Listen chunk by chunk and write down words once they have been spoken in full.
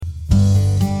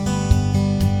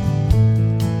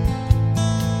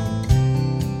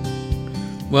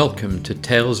Welcome to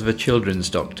Tales of a Children's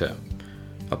Doctor,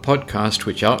 a podcast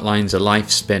which outlines a life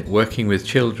spent working with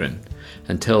children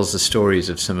and tells the stories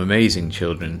of some amazing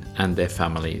children and their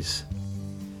families.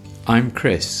 I'm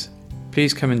Chris.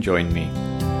 Please come and join me.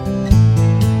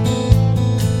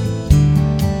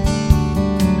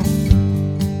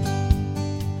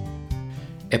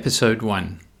 Episode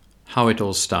 1. How it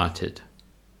all started.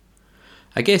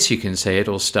 I guess you can say it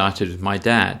all started with my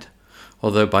dad,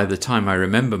 although by the time I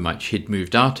remember much he'd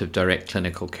moved out of direct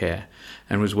clinical care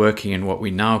and was working in what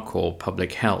we now call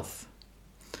public health.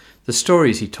 The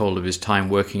stories he told of his time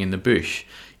working in the bush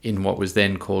in what was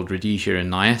then called Rhodesia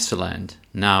and Nyasaland,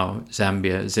 now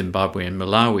Zambia, Zimbabwe and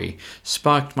Malawi,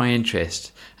 sparked my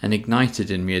interest and ignited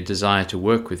in me a desire to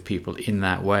work with people in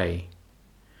that way.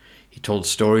 He told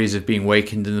stories of being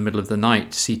wakened in the middle of the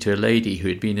night to see to a lady who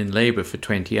had been in labour for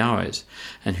 20 hours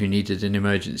and who needed an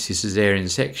emergency caesarean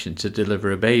section to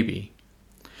deliver a baby.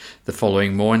 The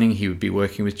following morning he would be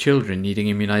working with children needing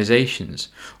immunisations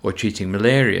or treating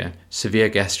malaria, severe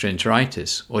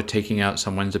gastroenteritis or taking out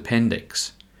someone's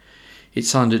appendix. It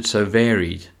sounded so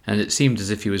varied, and it seemed as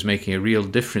if he was making a real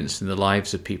difference in the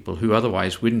lives of people who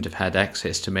otherwise wouldn't have had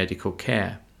access to medical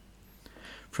care.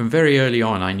 From very early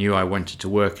on I knew I wanted to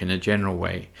work in a general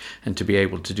way and to be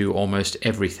able to do almost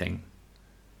everything.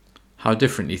 How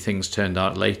differently things turned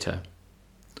out later.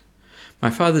 My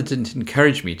father didn't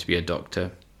encourage me to be a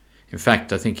doctor. In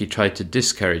fact, I think he tried to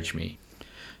discourage me.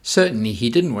 Certainly he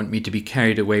didn't want me to be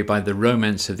carried away by the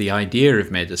romance of the idea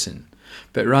of medicine,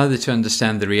 but rather to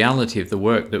understand the reality of the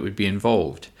work that would be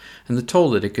involved and the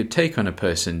toll that it could take on a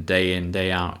person day in, day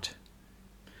out.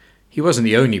 He wasn't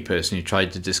the only person who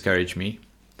tried to discourage me.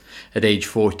 At age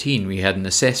 14, we had an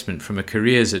assessment from a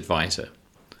careers advisor.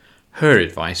 Her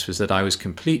advice was that I was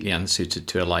completely unsuited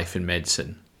to a life in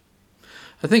medicine.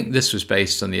 I think this was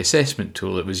based on the assessment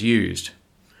tool that was used.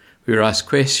 We were asked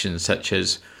questions such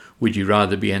as, would you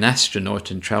rather be an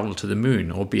astronaut and travel to the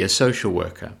moon or be a social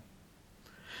worker?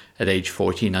 At age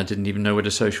 14, I didn't even know what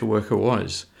a social worker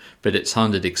was, but it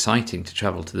sounded exciting to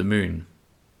travel to the moon.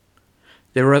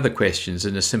 There were other questions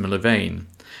in a similar vein,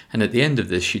 and at the end of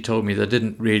this she told me that I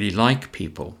didn't really like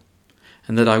people,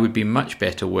 and that I would be much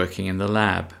better working in the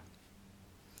lab.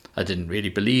 I didn't really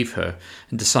believe her,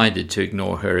 and decided to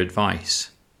ignore her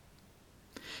advice.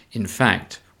 In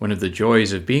fact, one of the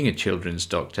joys of being a children's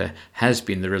doctor has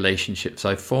been the relationships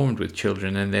I've formed with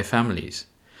children and their families,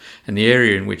 and the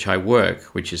area in which I work,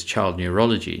 which is child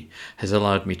neurology, has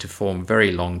allowed me to form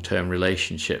very long-term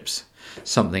relationships,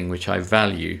 something which I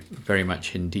value very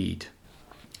much indeed.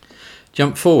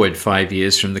 Jump forward 5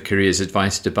 years from the careers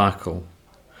advice debacle.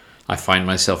 I find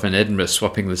myself in Edinburgh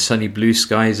swapping the sunny blue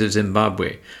skies of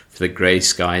Zimbabwe for the grey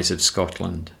skies of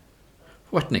Scotland.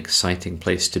 What an exciting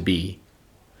place to be.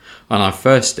 On our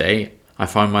first day, I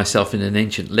found myself in an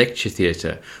ancient lecture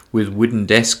theatre with wooden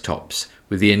desktops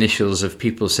with the initials of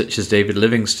people such as David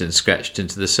Livingstone scratched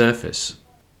into the surface.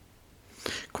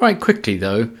 Quite quickly,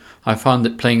 though, I found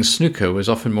that playing snooker was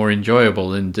often more enjoyable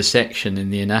than dissection in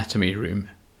the anatomy room.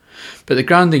 But the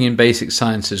grounding in basic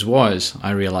sciences was,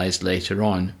 I realised later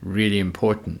on, really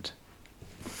important.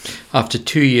 After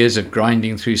 2 years of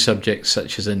grinding through subjects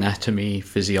such as anatomy,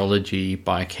 physiology,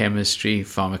 biochemistry,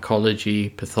 pharmacology,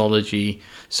 pathology,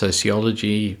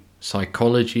 sociology,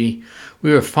 psychology,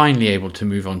 we were finally able to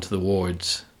move on to the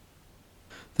wards.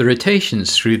 The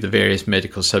rotations through the various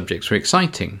medical subjects were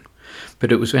exciting,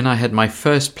 but it was when I had my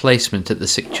first placement at the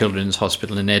Sick Children's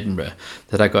Hospital in Edinburgh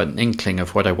that I got an inkling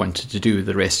of what I wanted to do with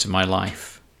the rest of my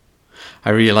life. I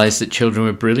realised that children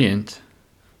were brilliant.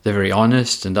 They're very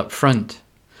honest and upfront.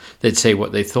 They'd say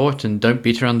what they thought and don't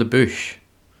beat around the bush.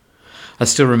 I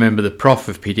still remember the prof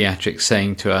of paediatrics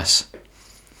saying to us,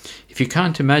 if you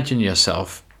can't imagine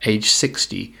yourself, age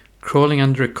 60, crawling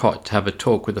under a cot to have a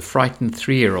talk with a frightened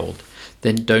 3-year-old,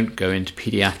 then don't go into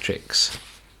paediatrics.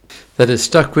 That has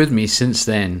stuck with me since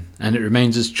then, and it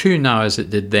remains as true now as it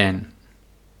did then.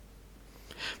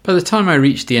 By the time I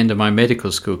reached the end of my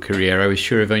medical school career, I was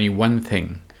sure of only one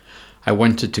thing. I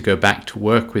wanted to go back to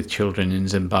work with children in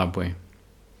Zimbabwe.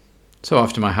 So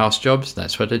after my house jobs,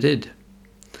 that's what I did.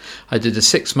 I did a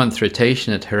 6-month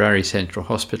rotation at Harare Central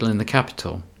Hospital in the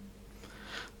capital.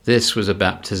 This was a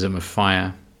baptism of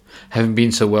fire. Having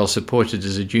been so well supported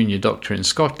as a junior doctor in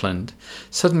Scotland,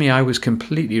 suddenly I was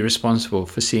completely responsible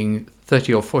for seeing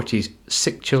 30 or 40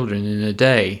 sick children in a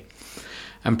day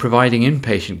and providing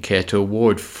inpatient care to a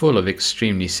ward full of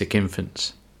extremely sick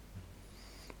infants.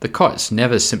 The cots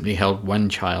never simply held one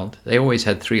child, they always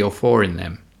had 3 or 4 in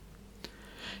them.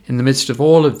 In the midst of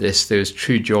all of this there was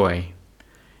true joy.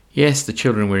 Yes, the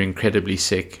children were incredibly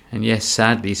sick, and yes,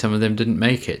 sadly, some of them didn't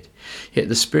make it. Yet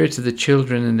the spirit of the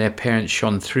children and their parents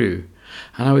shone through,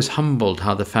 and I was humbled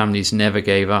how the families never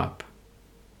gave up.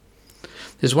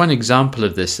 There's one example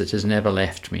of this that has never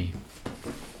left me.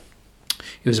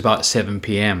 It was about 7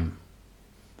 p.m.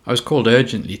 I was called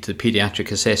urgently to the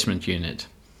paediatric assessment unit.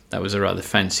 That was a rather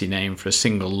fancy name for a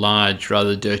single large,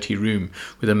 rather dirty room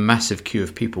with a massive queue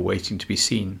of people waiting to be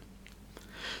seen.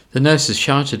 The nurses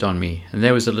shouted on me, and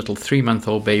there was a little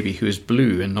 3-month-old baby who was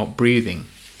blue and not breathing.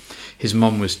 His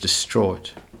mum was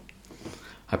distraught.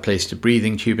 I placed a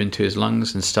breathing tube into his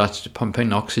lungs and started to pump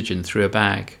in oxygen through a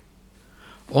bag.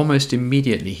 Almost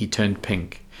immediately he turned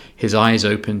pink. His eyes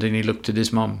opened and he looked at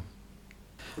his mum.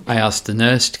 I asked the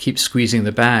nurse to keep squeezing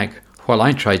the bag while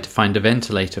I tried to find a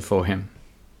ventilator for him.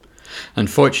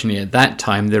 Unfortunately, at that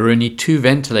time there were only 2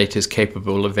 ventilators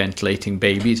capable of ventilating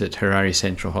babies at Harare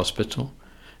Central Hospital,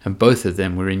 and both of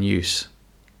them were in use.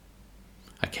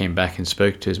 I came back and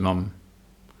spoke to his mum.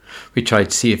 We tried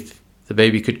to see if the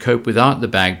baby could cope without the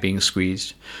bag being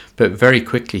squeezed, but very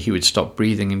quickly he would stop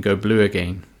breathing and go blue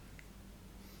again.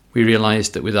 We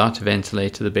realized that without a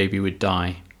ventilator the baby would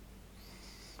die.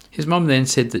 His mum then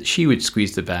said that she would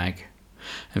squeeze the bag,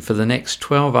 and for the next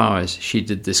 12 hours she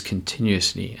did this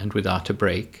continuously and without a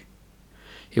break.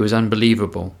 It was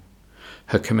unbelievable.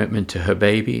 Her commitment to her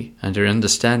baby and her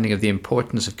understanding of the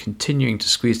importance of continuing to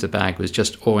squeeze the bag was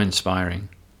just awe-inspiring.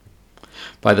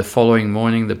 By the following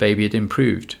morning the baby had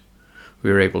improved.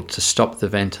 We were able to stop the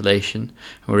ventilation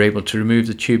and were able to remove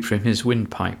the tube from his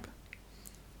windpipe.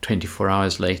 24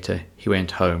 hours later he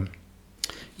went home.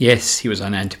 Yes, he was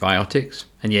on antibiotics,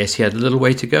 and yes, he had a little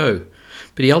way to go,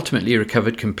 but he ultimately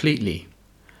recovered completely,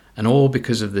 and all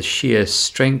because of the sheer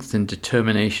strength and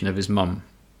determination of his mum.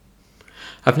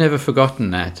 I've never forgotten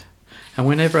that, and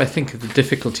whenever I think of the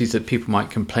difficulties that people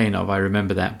might complain of, I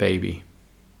remember that baby.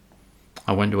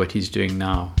 I wonder what he's doing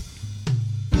now.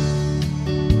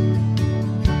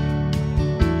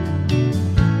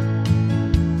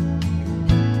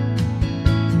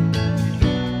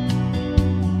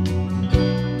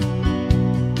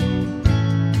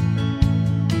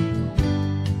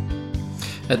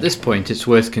 At this point, it's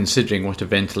worth considering what a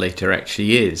ventilator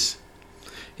actually is.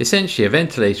 Essentially, a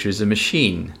ventilator is a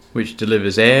machine which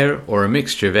delivers air or a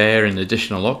mixture of air and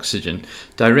additional oxygen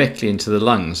directly into the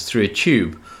lungs through a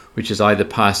tube which is either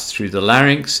passed through the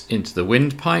larynx into the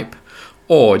windpipe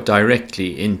or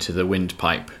directly into the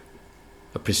windpipe,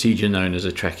 a procedure known as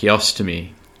a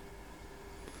tracheostomy.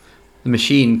 The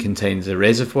machine contains a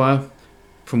reservoir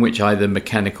from which either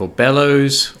mechanical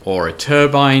bellows or a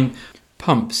turbine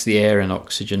pumps the air and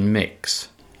oxygen mix.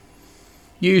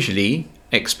 Usually,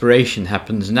 expiration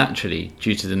happens naturally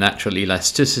due to the natural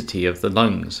elasticity of the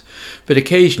lungs, but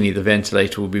occasionally the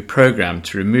ventilator will be programmed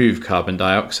to remove carbon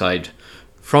dioxide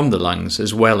from the lungs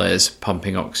as well as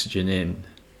pumping oxygen in.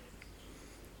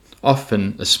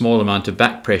 Often, a small amount of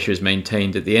back pressure is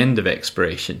maintained at the end of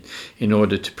expiration in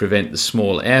order to prevent the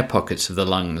small air pockets of the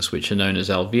lungs, which are known as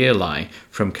alveoli,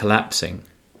 from collapsing.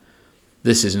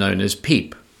 This is known as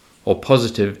PEEP, or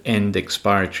positive end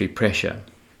expiratory pressure.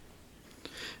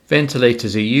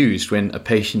 Ventilators are used when a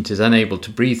patient is unable to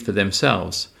breathe for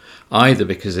themselves, either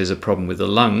because there's a problem with the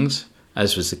lungs,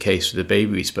 as was the case with the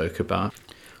baby we spoke about,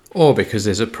 or because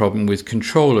there's a problem with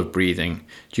control of breathing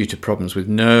due to problems with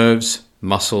nerves,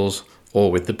 muscles,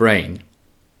 or with the brain.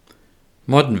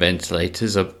 Modern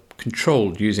ventilators are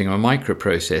controlled using a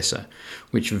microprocessor,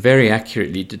 which very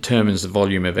accurately determines the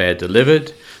volume of air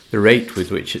delivered, the rate with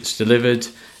which it's delivered,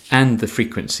 and the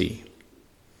frequency.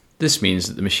 This means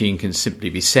that the machine can simply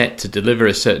be set to deliver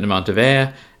a certain amount of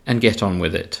air and get on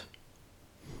with it.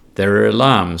 There are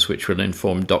alarms which will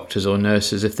inform doctors or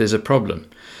nurses if there's a problem,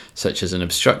 such as an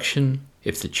obstruction,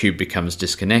 if the tube becomes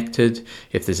disconnected,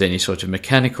 if there's any sort of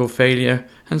mechanical failure,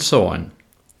 and so on.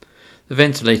 The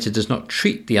ventilator does not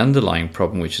treat the underlying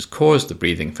problem which has caused the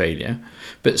breathing failure,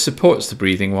 but supports the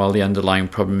breathing while the underlying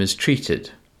problem is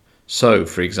treated. So,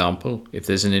 for example, if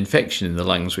there's an infection in the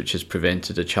lungs which has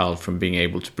prevented a child from being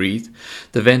able to breathe,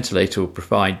 the ventilator will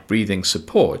provide breathing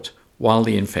support while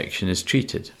the infection is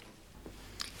treated.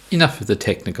 Enough of the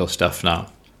technical stuff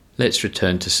now. Let's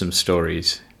return to some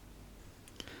stories.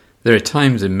 There are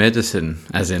times in medicine,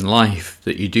 as in life,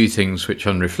 that you do things which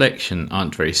on reflection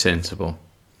aren't very sensible.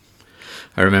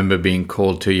 I remember being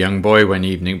called to a young boy one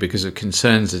evening because of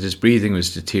concerns that his breathing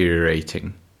was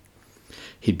deteriorating.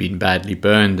 He'd been badly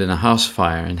burned in a house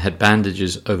fire and had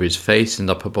bandages over his face and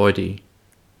upper body.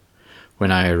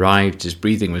 When I arrived, his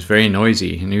breathing was very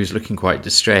noisy and he was looking quite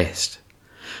distressed.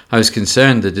 I was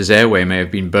concerned that his airway may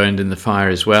have been burned in the fire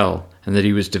as well, and that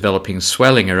he was developing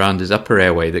swelling around his upper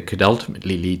airway that could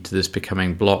ultimately lead to this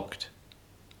becoming blocked.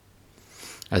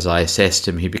 As I assessed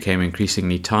him, he became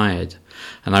increasingly tired,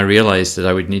 and I realized that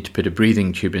I would need to put a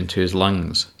breathing tube into his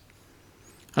lungs.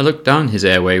 I looked down his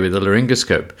airway with a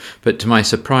laryngoscope, but to my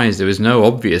surprise there was no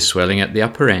obvious swelling at the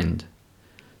upper end.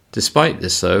 Despite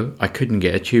this, though, I couldn't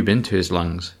get a tube into his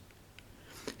lungs.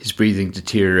 His breathing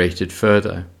deteriorated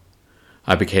further.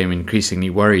 I became increasingly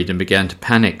worried and began to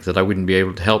panic that I wouldn't be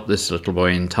able to help this little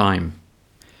boy in time.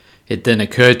 It then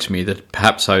occurred to me that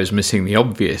perhaps I was missing the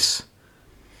obvious.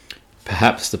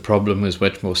 Perhaps the problem was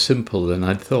much more simple than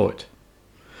I'd thought.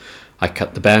 I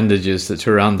cut the bandages that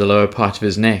were around the lower part of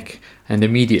his neck, and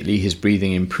immediately his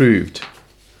breathing improved.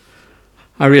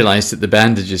 I realized that the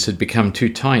bandages had become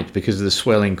too tight because of the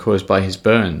swelling caused by his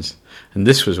burns, and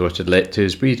this was what had led to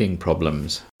his breathing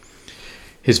problems.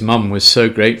 His mum was so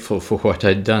grateful for what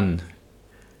I'd done,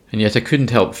 and yet I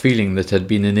couldn't help feeling that I'd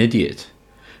been an idiot,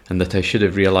 and that I should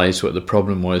have realized what the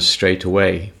problem was straight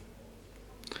away.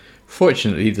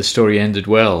 Fortunately, the story ended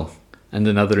well, and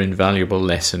another invaluable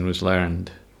lesson was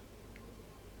learned.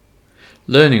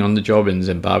 Learning on the job in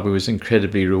Zimbabwe was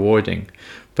incredibly rewarding,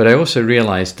 but I also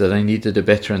realized that I needed a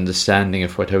better understanding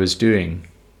of what I was doing.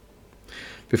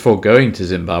 Before going to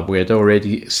Zimbabwe, I'd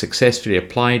already successfully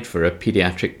applied for a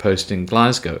paediatric post in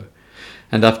Glasgow,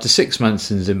 and after 6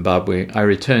 months in Zimbabwe, I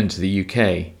returned to the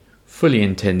UK, fully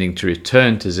intending to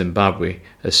return to Zimbabwe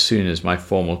as soon as my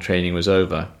formal training was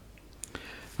over.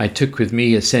 I took with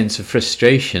me a sense of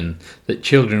frustration that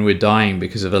children were dying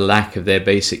because of a lack of their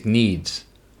basic needs.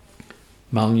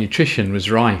 Malnutrition was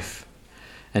rife,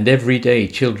 and every day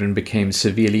children became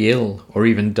severely ill or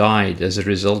even died as a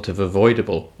result of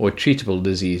avoidable or treatable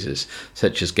diseases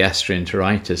such as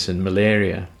gastroenteritis and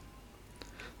malaria.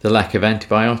 The lack of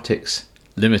antibiotics,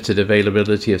 limited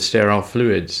availability of sterile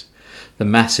fluids, the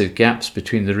massive gaps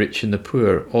between the rich and the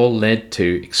poor all led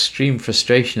to extreme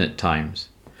frustration at times,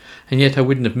 and yet I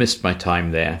wouldn't have missed my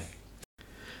time there.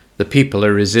 The people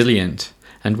are resilient,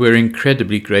 and we're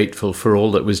incredibly grateful for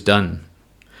all that was done.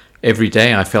 Every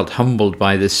day I felt humbled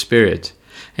by this spirit,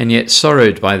 and yet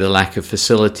sorrowed by the lack of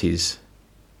facilities.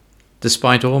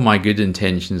 Despite all my good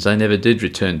intentions, I never did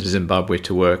return to Zimbabwe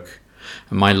to work,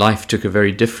 and my life took a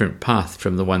very different path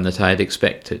from the one that I had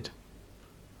expected.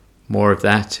 More of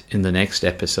that in the next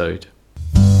episode.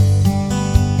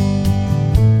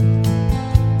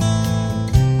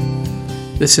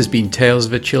 This has been Tales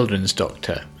of a Children's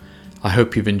Doctor. I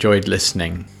hope you've enjoyed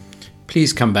listening.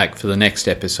 Please come back for the next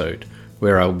episode,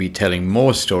 where I will be telling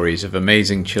more stories of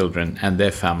amazing children and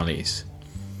their families.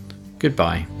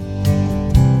 Goodbye.